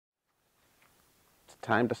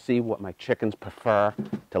Time to see what my chickens prefer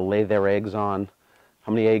to lay their eggs on.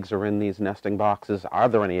 How many eggs are in these nesting boxes? Are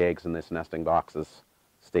there any eggs in these nesting boxes?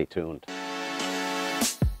 Stay tuned.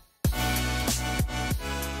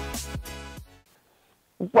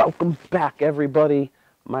 Welcome back, everybody.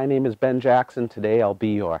 My name is Ben Jackson. Today I'll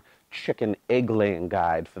be your chicken egg laying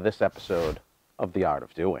guide for this episode of The Art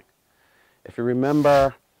of Doing. If you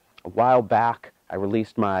remember, a while back I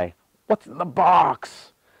released my What's in the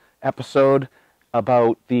Box episode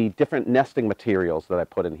about the different nesting materials that I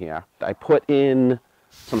put in here. I put in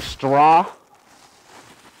some straw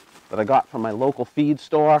that I got from my local feed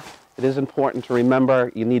store. It is important to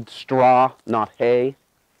remember you need straw, not hay.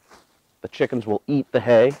 The chickens will eat the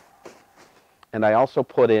hay. And I also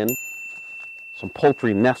put in some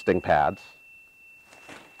poultry nesting pads.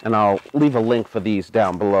 And I'll leave a link for these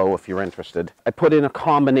down below if you're interested. I put in a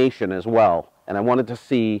combination as well, and I wanted to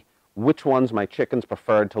see which ones my chickens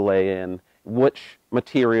preferred to lay in, which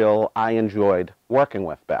material I enjoyed working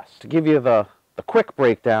with best. To give you the quick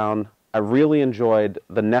breakdown, I really enjoyed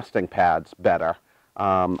the nesting pads better.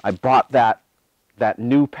 I bought that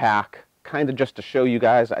new pack kind of just to show you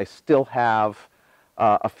guys. I still have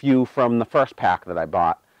a few from the first pack that I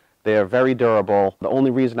bought. They're very durable. The only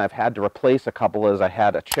reason I've had to replace a couple is I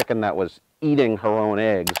had a chicken that was eating her own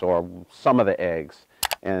eggs, or some of the eggs,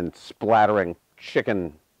 and splattering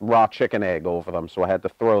raw chicken egg over them, so I had to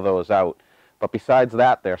throw those out. But besides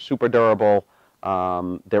that, they're super durable,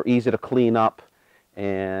 they're easy to clean up,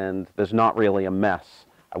 and there's not really a mess.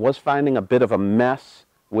 I was finding a bit of a mess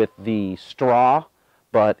with the straw,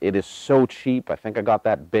 but it is so cheap. I think I got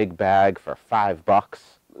that big bag for $5,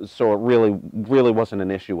 so it really wasn't an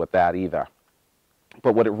issue with that either.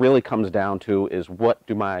 But what it really comes down to is, what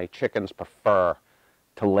do my chickens prefer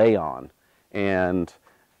to lay on? And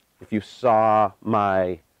if you saw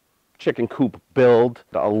my chicken coop build,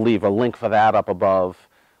 I'll leave a link for that up above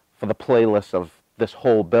for the playlist of this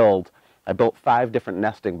whole build. I built 5 different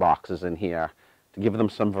nesting boxes in here to give them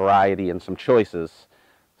some variety and some choices.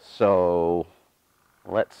 So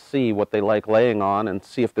let's see what they like laying on and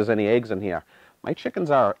see if there's any eggs in here. My chickens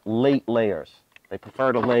are late layers. They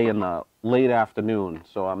prefer to lay in the late afternoon,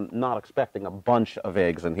 so I'm not expecting a bunch of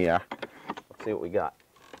eggs in here. Let's see what we got.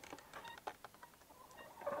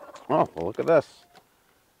 Oh, well, look at this.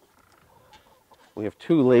 We have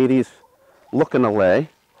 2 ladies looking to lay.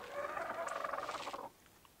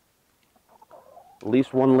 At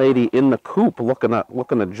least one lady in the coop looking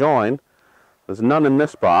to join. There's none in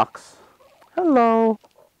this box. Hello.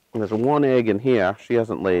 And there's 1 egg in here. She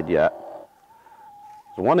hasn't laid yet.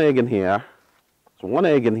 There's 1 egg in here. There's 1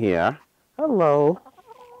 egg in here. Hello.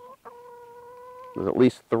 There's at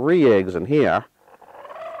least 3 eggs in here.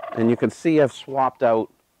 And you can see I've swapped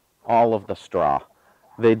out all of the straw.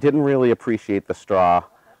 They didn't really appreciate the straw.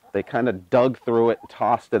 They kind of dug through it and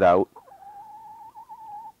tossed it out.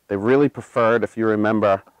 They really preferred, if you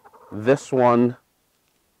remember, this one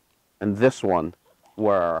and this one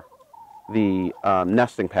were the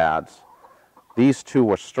nesting pads. These 2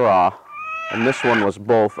 were straw, and this one was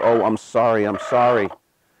both. Oh, I'm sorry. I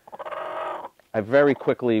very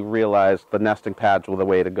quickly realized the nesting pads were the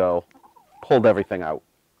way to go. Pulled everything out.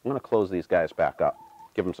 I'm going to close these guys back up,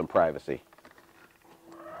 give them some privacy.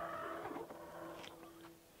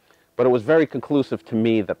 But it was very conclusive to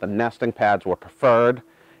me that the nesting pads were preferred,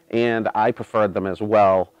 and I preferred them as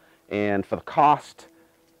well. And for the cost,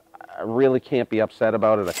 I really can't be upset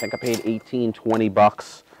about it. I think I paid $18,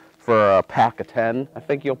 $20 for a pack of 10. I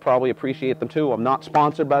think you'll probably appreciate them too. I'm not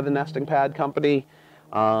sponsored by the nesting pad company.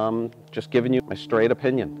 Just giving you my straight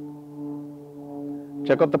opinion.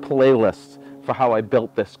 Check out the playlist for how I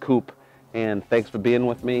built this coop, and thanks for being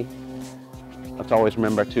with me. Let's always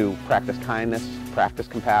remember to practice kindness, practice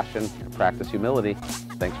compassion, and practice humility.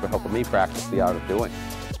 Thanks for helping me practice the art of doing.